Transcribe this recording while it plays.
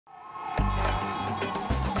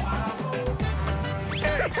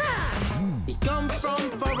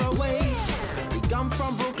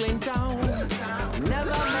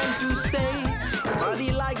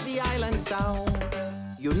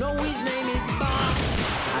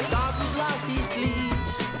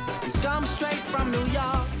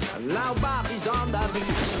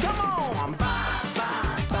beach. Come on,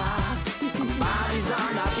 bodies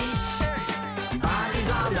on the beach. Bodies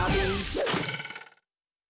on the beach.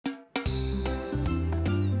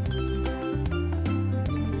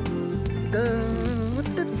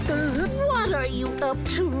 What are you up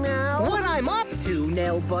to now? What I'm up to,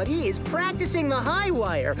 Nell buddy, is practicing the high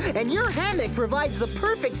wire, and your hammock provides the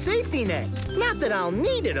perfect safety net. Not that I'll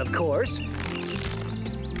need it, of course.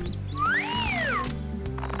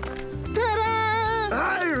 Ta-da!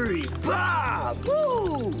 Hurry, Bob!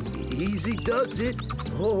 Woo! Easy does it.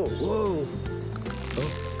 Oh, whoa.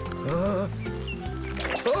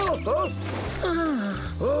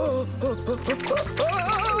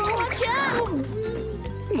 Watch out!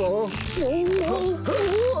 Whoa, whoa,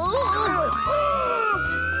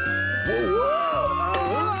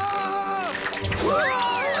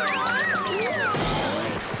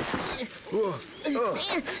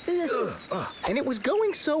 And it was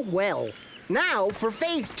going so well. Now for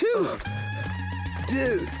phase 2.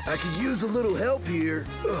 Dude, I could use a little help here.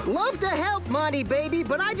 Love to help, Monty baby,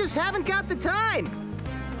 but I just haven't got the time.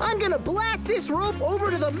 I'm gonna blast this rope over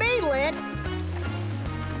to the mainland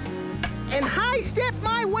and high-step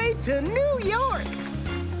my way to New York.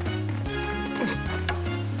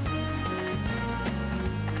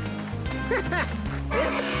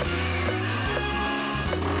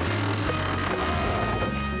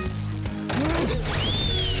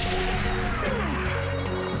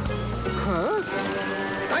 Huh?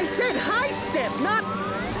 I said high-step, not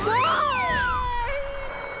fly!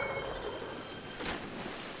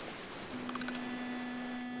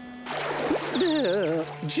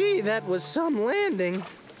 Gee, that was some landing.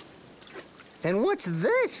 And what's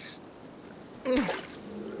this?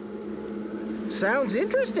 Sounds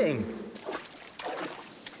interesting.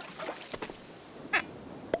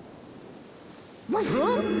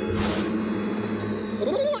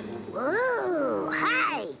 Whoa,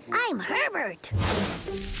 hi, I'm Herbert.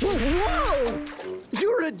 Whoa!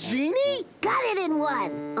 You're a genie? Got it in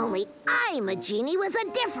one, only I'm a genie with a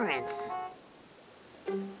difference.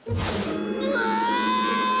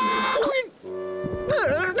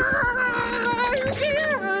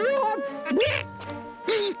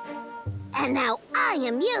 And now I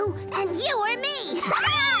am you, and you are me!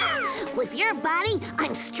 With your body,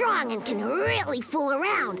 I'm strong and can really fool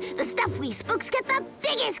around. The stuff we spooks get the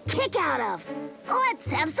biggest kick out of.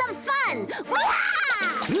 Let's have some fun!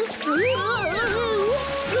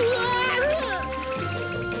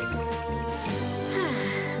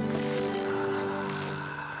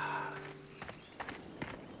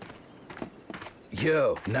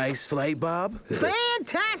 Yo, nice flight, Bob.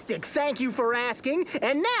 Fantastic! Thank you for asking.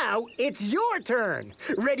 And now it's your turn.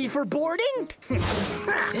 Ready for boarding?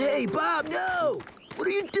 Hey, Bob, no! What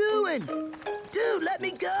are you doing? Dude, let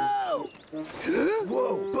me go!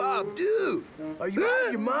 Whoa, Bob, dude! Are you out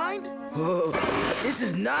of your mind? Oh, this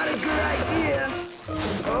is not a good idea.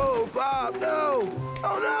 Oh, Bob, no!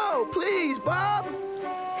 Oh, no! Please, Bob!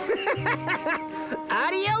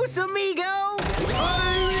 Adios, amigo!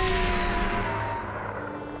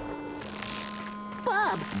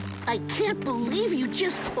 Bob, I can't believe you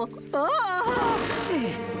just... Move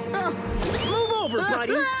over,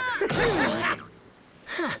 buddy!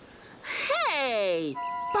 Hey!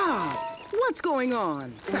 Bob, what's going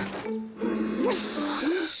on?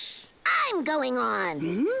 I'm going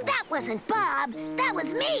on. That wasn't Bob. That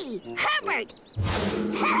was me, Herbert.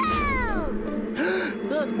 Hello!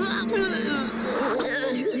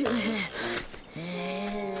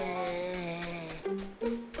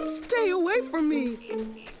 Stay away from me.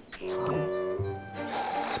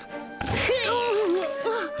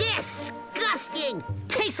 Disgusting!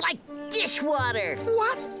 Tastes like dishwater.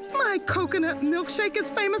 What? My coconut milkshake is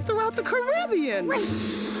famous throughout the Caribbean.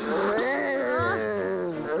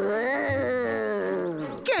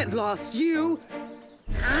 Get lost, you.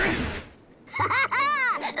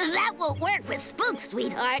 That won't work with spooks,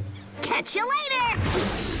 sweetheart. Catch you later.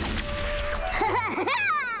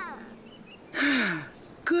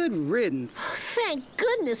 Good riddance. Thank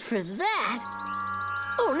goodness for that.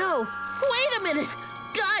 Oh, no. Wait a minute.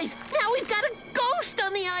 Guys, now we've got a ghost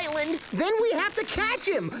on the island. Then we have to catch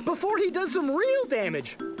him before he does some real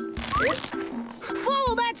damage.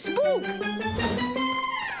 Follow that spook!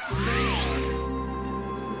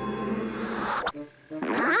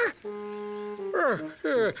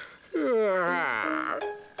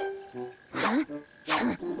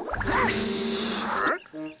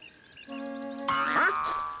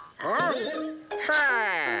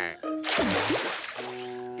 Huh?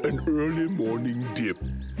 An early morning dip.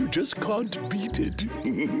 You just can't beat it.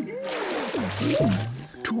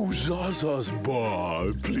 2 to Zaza's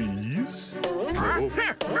bar, please?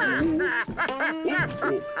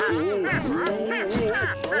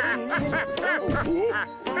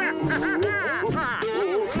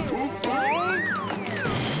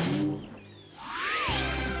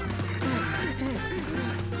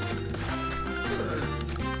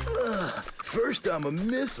 First I'm a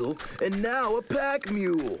missile, and now a pack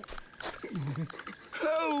mule.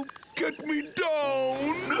 Help! Get me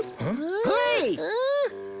down! Hey!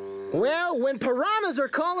 Well, when piranhas are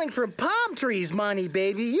calling from palm trees, Monty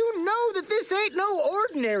baby, you know that this ain't no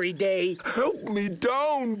ordinary day. Help me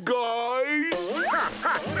down, guys!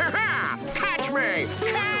 Catch me!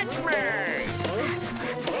 Catch me!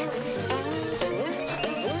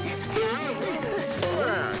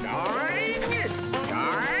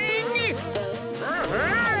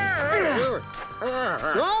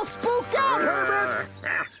 All spooked out, Herbert!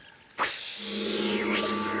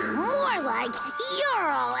 More like you're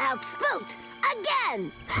all out spooked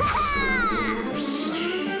again.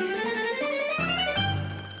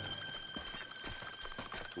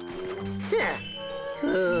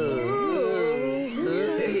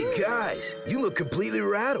 Hey, guys, you look completely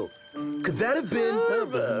rattled. Could that have been...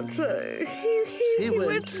 He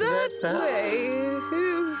went that way.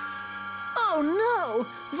 Oh, no!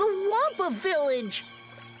 The Wampa Village!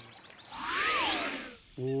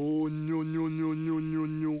 Oh, no, no, no, no, no,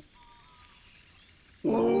 no.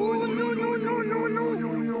 Oh, no, no, no, no, no,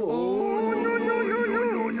 no, no. Oh, no, no, no, no,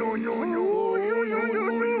 no,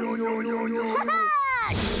 no, no, no.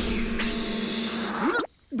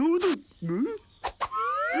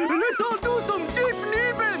 Let's all do some deep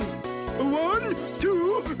kneebends! 1,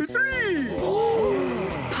 2, 3!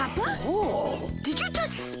 Papa? Did you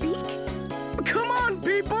just speak? Come on,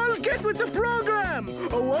 people! Get with the program!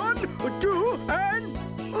 1, 2, and...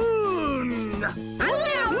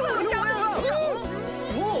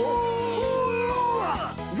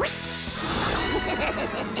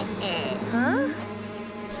 Huh?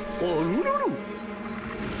 Oh, no, no.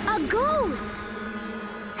 A ghost.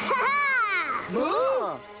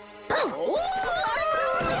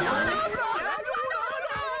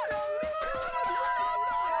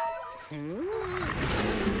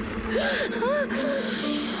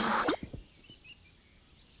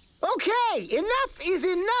 Okay, enough is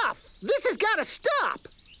enough. This has got to stop.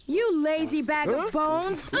 You lazy bag of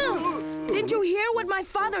bones. Didn't you hear what my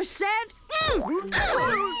father said?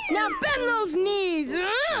 Now bend those knees.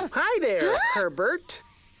 Hi there, Herbert.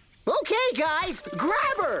 Okay, guys,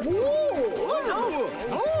 grab her.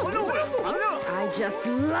 I just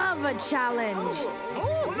love a challenge.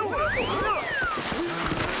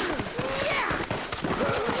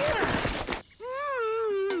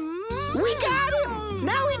 We got him.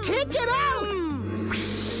 Now he can't get out.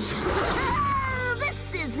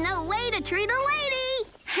 This is no way to treat a lady.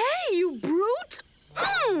 Hey, you brute!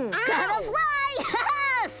 Gotta fly.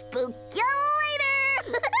 Spook you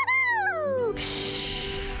later.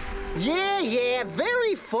 Yeah,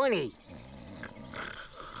 very funny.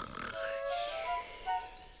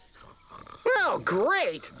 Oh,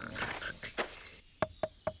 great.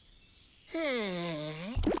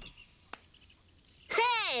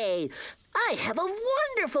 Hey, I have a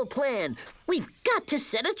wonderful plan. We've got to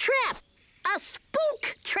set a trap. A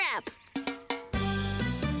spook trap.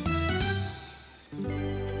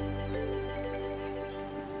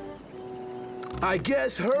 I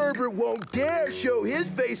guess Herbert won't dare show his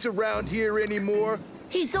face around here anymore.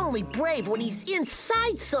 He's only brave when he's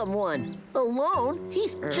inside someone. Alone,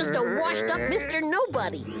 he's just a washed-up Mr.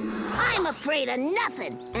 Nobody. I'm afraid of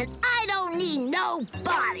nothing, and I don't need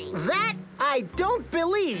nobody. That I don't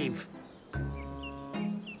believe.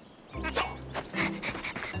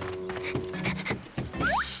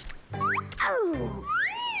 Oh.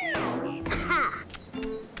 Ha.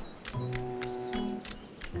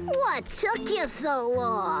 What took you so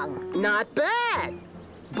long? Not bad.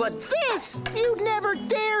 But this, you'd never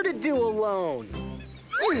dare to do alone.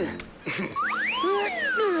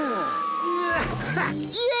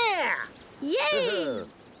 Yeah! Yay!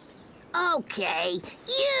 Okay,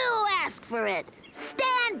 you ask for it.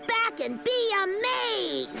 Stand back and be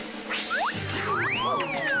amazed.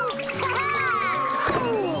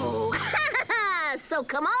 So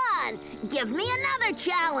come on, give me another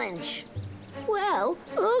challenge. Well,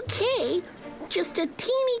 okay. Just a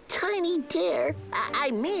teeny tiny dare.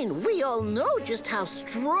 I mean, we all know just how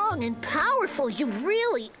strong and powerful you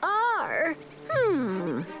really are.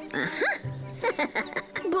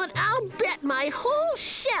 But I'll bet my whole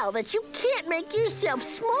shell that you can't make yourself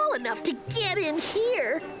small enough to get in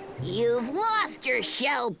here. You've lost your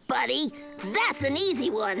shell, buddy. That's an easy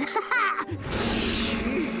one.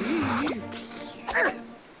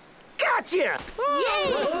 Gotcha!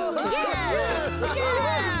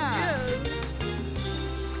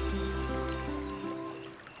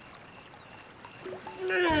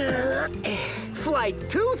 Flight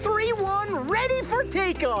 231 ready for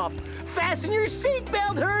takeoff. Fasten your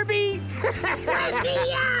seatbelt, Herbie. Let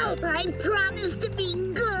me out! I promise to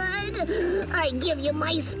be good. I give you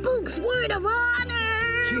my spook's word of honor.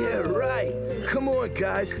 Yeah, right. Come on,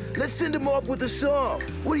 guys. Let's send them off with a song.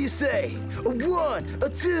 What do you say? A 1, a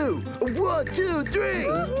 2, a 1, 2, 3.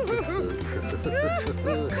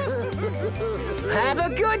 Have a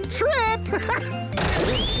good trip.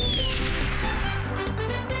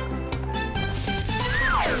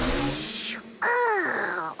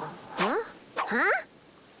 Oh. Huh? Huh?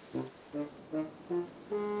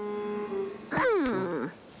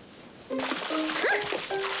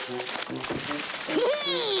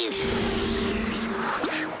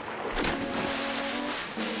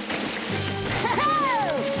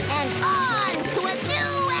 And on to a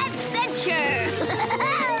new adventure!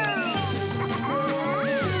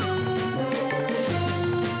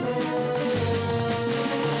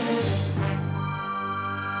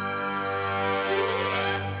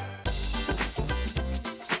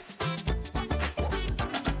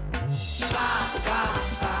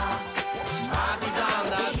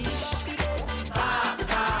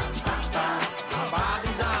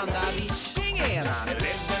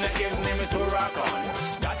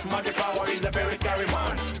 Magic power is a very scary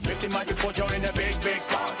man. Pretty magic for joining a big, big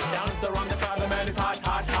part. Dance